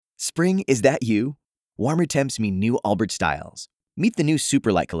Spring, is that you? Warmer temps mean new Allbirds styles. Meet the new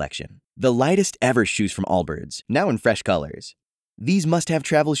Superlight collection, the lightest ever shoes from Allbirds, now in fresh colors. These must-have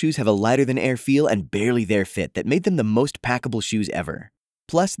travel shoes have a lighter-than-air feel and barely there fit that made them the most packable shoes ever.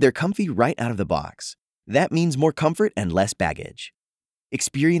 Plus, they're comfy right out of the box. That means more comfort and less baggage.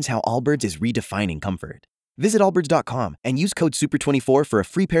 Experience how Allbirds is redefining comfort. Visit allbirds.com and use code SUPER24 for a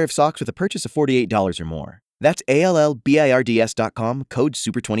free pair of socks with a purchase of $48 or more. That's ALLBIRDS.com, code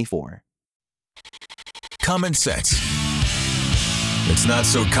SUPER24. Common sense. It's not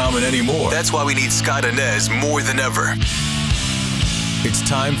so common anymore. That's why we need Scott ANEZ more than ever. It's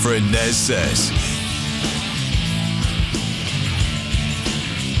time for ANEZ Says.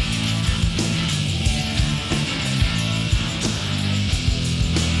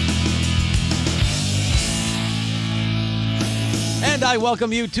 And I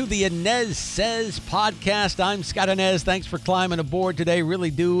welcome you to the ANEZ Says podcast. I'm Scott ANEZ. Thanks for climbing aboard today.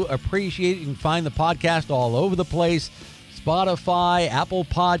 Really do appreciate it. You can find the podcast all over the place. Spotify, Apple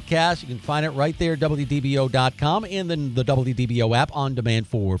Podcasts. You can find it right there, WDBO.com, and then the WDBO app on demand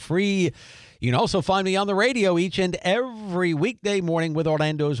for free. You can also find me on the radio each and every weekday morning with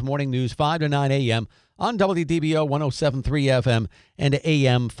Orlando's Morning News, 5 to 9 a.m. on WDBO 107.3 FM and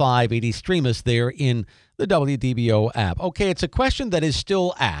AM 580. Stream us there in the WDBO app. Okay, it's a question that is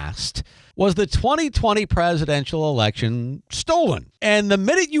still asked. Was the 2020 presidential election stolen? And the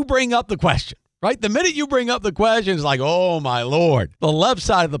minute you bring up the question, right? The minute you bring up the question, it's like, oh, my Lord. The left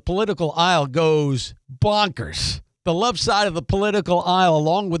side of the political aisle goes bonkers. The left side of the political aisle,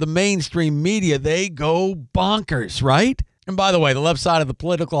 along with the mainstream media, they go bonkers, right? And by the way, the left side of the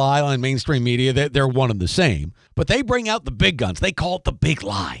political aisle and mainstream media, they're one and the same. But they bring out the big guns. They call it the big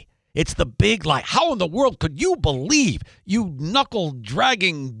lie. It's the big lie. How in the world could you believe, you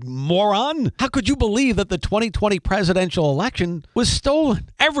knuckle-dragging moron? How could you believe that the 2020 presidential election was stolen?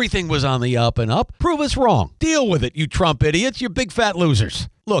 Everything was on the up and up. Prove us wrong. Deal with it, you Trump idiots, you big fat losers.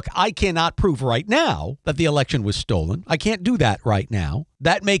 Look, I cannot prove right now that the election was stolen. I can't do that right now.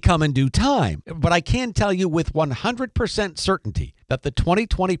 That may come in due time. But I can tell you with 100% certainty that the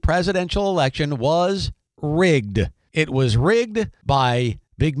 2020 presidential election was rigged. It was rigged by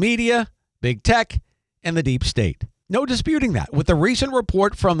big media, big tech, and the deep state. No disputing that. With the recent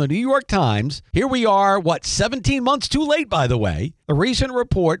report from the New York Times, here we are, 17 months too late, by the way. The recent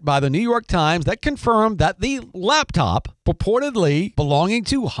report by the New York Times that confirmed that the laptop purportedly belonging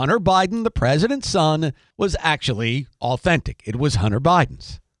to Hunter Biden, the president's son, was actually authentic. It was Hunter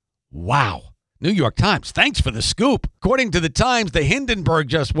Biden's. Wow. New York Times, thanks for the scoop. According to the Times, the Hindenburg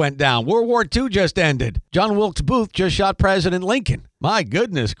just went down. World War II just ended. John Wilkes Booth just shot President Lincoln. My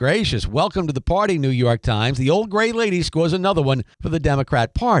goodness gracious. Welcome to the party, New York Times. The old gray lady scores another one for the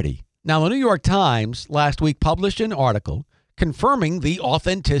Democrat Party. Now, the New York Times last week published an article confirming the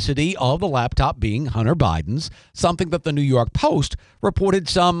authenticity of the laptop being Hunter Biden's, something that the New York Post reported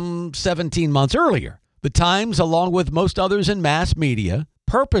some 17 months earlier. The Times, along with most others in mass media,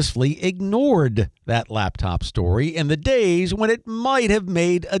 purposefully ignored that laptop story in the days when it might have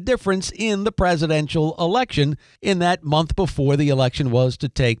made a difference in the presidential election in that month before the election was to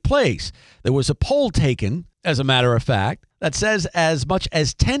take place. There was a poll taken, as a matter of fact, that says as much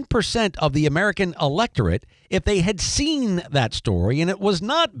as 10% of the American electorate, if they had seen that story and it was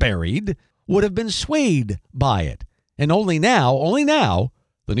not buried, would have been swayed by it. And only now,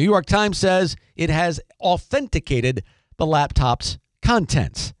 the New York Times says it has authenticated the laptop's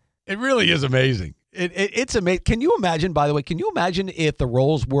contents. It really is amazing. It's amazing. Can you imagine, by the way, if the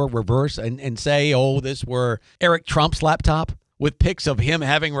roles were reversed and say, this were Eric Trump's laptop with pics of him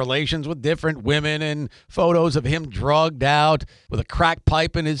having relations with different women and photos of him drugged out with a crack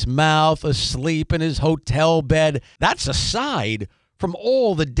pipe in his mouth, asleep in his hotel bed. That's aside from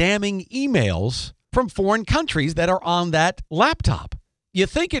all the damning emails from foreign countries that are on that laptop. You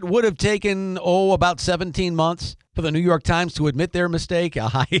think it would have taken, about 17 months for the New York Times to admit their mistake?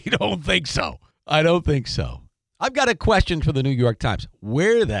 I don't think so. I've got a question for the New York Times.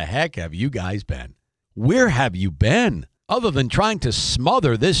 Where the heck have you guys been? Where have you been? Other than trying to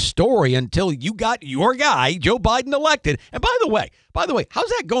smother this story until you got your guy, Joe Biden, elected. And by the way, how's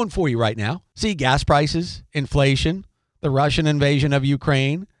that going for you right now? See, gas prices, inflation, the Russian invasion of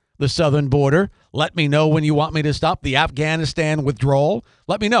Ukraine, the southern border. Let me know when you want me to stop the Afghanistan withdrawal.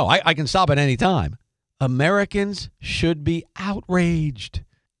 Let me know. I can stop at any time. Americans should be outraged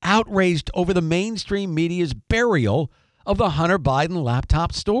over the mainstream media's burial of the Hunter Biden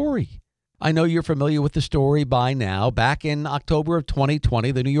laptop story. I know you're familiar with the story by now. Back in October of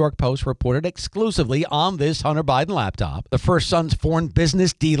 2020, the New York Post reported exclusively on this Hunter Biden laptop the first son's foreign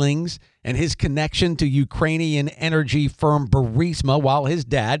business dealings and his connection to Ukrainian energy firm Burisma, while his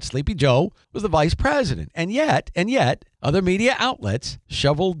dad, Sleepy Joe, was the vice president. And yet, other media outlets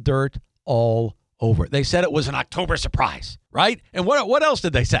shoveled dirt all over it. They said it was an October surprise, right? And what else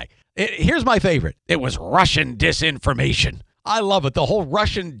did they say? Here's my favorite. It was Russian disinformation. I love it. The whole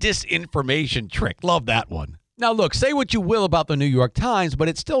Russian disinformation trick. Love that one. Now, look, say what you will about the New York Times, but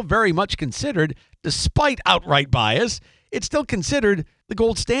it's still very much considered, despite outright bias, it's still considered the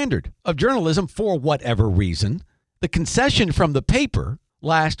gold standard of journalism for whatever reason. The concession from the paper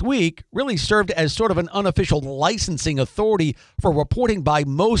last week really served as sort of an unofficial licensing authority for reporting by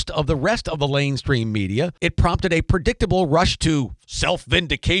most of the rest of the mainstream media. It prompted a predictable rush to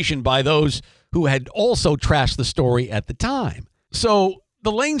self-vindication by those who had also trashed the story at the time. So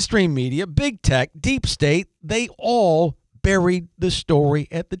the mainstream media, big tech, deep state, they all buried the story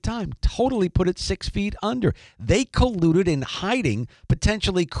at the time, totally put it 6 feet under. They colluded in hiding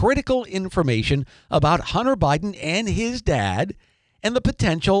potentially critical information about Hunter Biden and his dad and the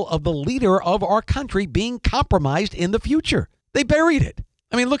potential of the leader of our country being compromised in the future. They buried it.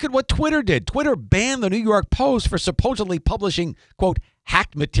 I mean, look at what Twitter did. Twitter banned the New York Post for supposedly publishing, quote,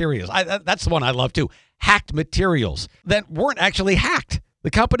 hacked materials. That's the one I love too. Hacked materials that weren't actually hacked.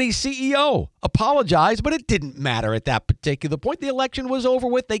 The company's CEO apologized, but it didn't matter at that particular point. The election was over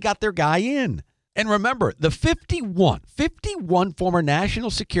with. They got their guy in. And remember, the 51 former national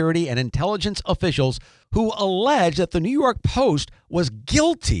security and intelligence officials who alleged that the New York Post was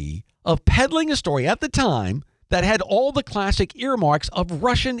guilty of peddling a story at the time that had all the classic earmarks of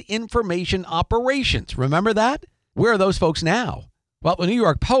Russian information operations. Remember that? Where are those folks now? Well, the New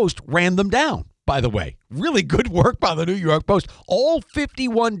York Post ran them down, by the way. Really good work by the New York Post. All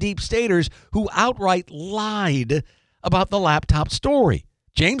 51 deep staters who outright lied about the laptop story.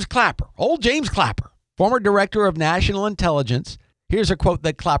 James Clapper, old James Clapper, former director of national intelligence. Here's a quote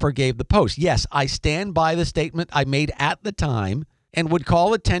that Clapper gave the Post. Yes, I stand by the statement I made at the time and would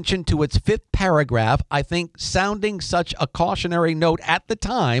call attention to its fifth paragraph. I think sounding such a cautionary note at the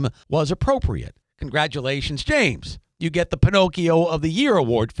time was appropriate. Congratulations, James. You get the Pinocchio of the Year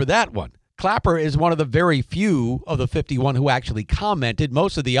award for that one. Clapper is one of the very few of the 51 who actually commented.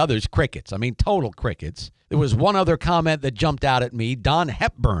 Most of the others, crickets. I mean, total crickets. There was one other comment that jumped out at me. Don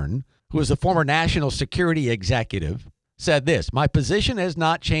Hepburn, who is a former national security executive, said this: my position has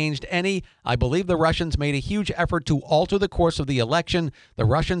not changed any. I believe the Russians made a huge effort to alter the course of the election. The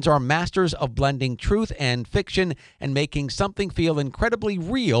Russians are masters of blending truth and fiction and making something feel incredibly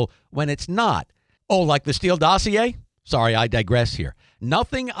real when it's not. Oh, like the Steele dossier? Sorry, I digress here.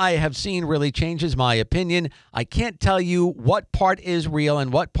 Nothing I have seen really changes my opinion. I can't tell you what part is real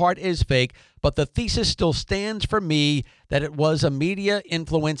and what part is fake, but the thesis still stands for me that it was a media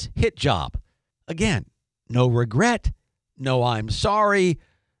influence hit job. Again, no regret, no I'm sorry,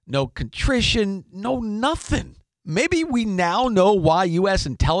 no contrition, no nothing. Maybe we now know why U.S.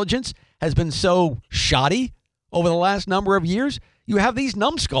 intelligence has been so shoddy over the last number of years. You have these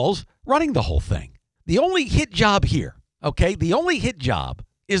numbskulls running the whole thing. The only hit job here, okay, the only hit job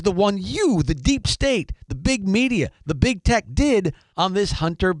is the one you, the deep state, the big media, the big tech did on this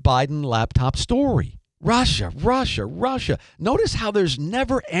Hunter Biden laptop story. Russia. Notice how there's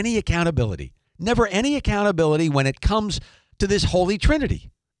never any accountability. Never any accountability when it comes to this holy trinity.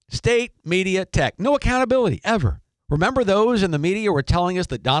 State, media, tech. No accountability, ever. Remember those in the media were telling us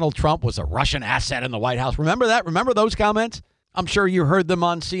that Donald Trump was a Russian asset in the White House? Remember that? Remember those comments? I'm sure you heard them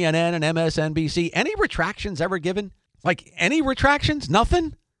on CNN and MSNBC. Any retractions ever given? Like any retractions?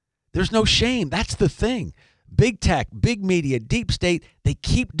 Nothing? There's no shame. That's the thing. Big tech, big media, deep state, they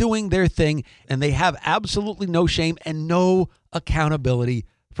keep doing their thing and they have absolutely no shame and no accountability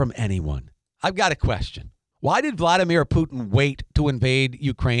from anyone. I've got a question. Why did Vladimir Putin wait to invade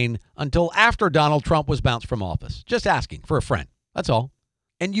Ukraine until after Donald Trump was bounced from office? Just asking for a friend. That's all.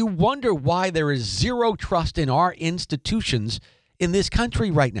 And you wonder why there is zero trust in our institutions in this country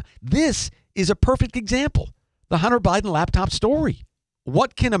right now. This is a perfect example. The Hunter Biden laptop story.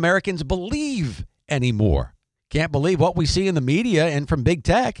 What can Americans believe anymore? Can't believe what we see in the media and from big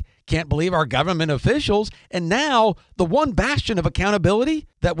tech. Can't believe our government officials. And now the one bastion of accountability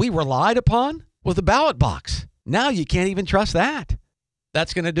that we relied upon was the ballot box. Now you can't even trust that.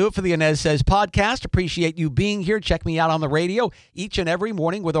 That's going to do it for the ANEZ SEZ podcast. Appreciate you being here. Check me out on the radio each and every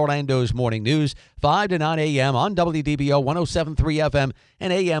morning with Orlando's Morning News, 5 to 9 a.m. on WDBO 107.3 FM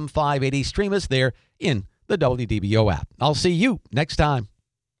and AM 580. Stream us there in the WDBO app. I'll see you next time.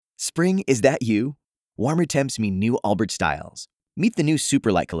 Spring, is that you? Warmer temps mean new Allbirds styles. Meet the new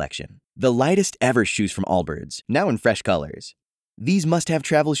Superlight Collection, the lightest ever shoes from Allbirds, now in fresh colors. These must-have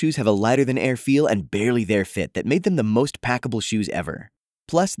travel shoes have a lighter-than-air feel and barely-there fit that made them the most packable shoes ever.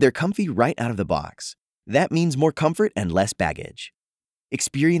 Plus, they're comfy right out of the box. That means more comfort and less baggage.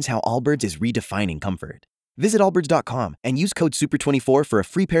 Experience how Allbirds is redefining comfort. Visit allbirds.com and use code SUPER24 for a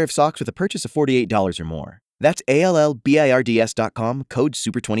free pair of socks with a purchase of $48 or more. That's ALLBIRDS.com, code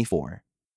SUPER24.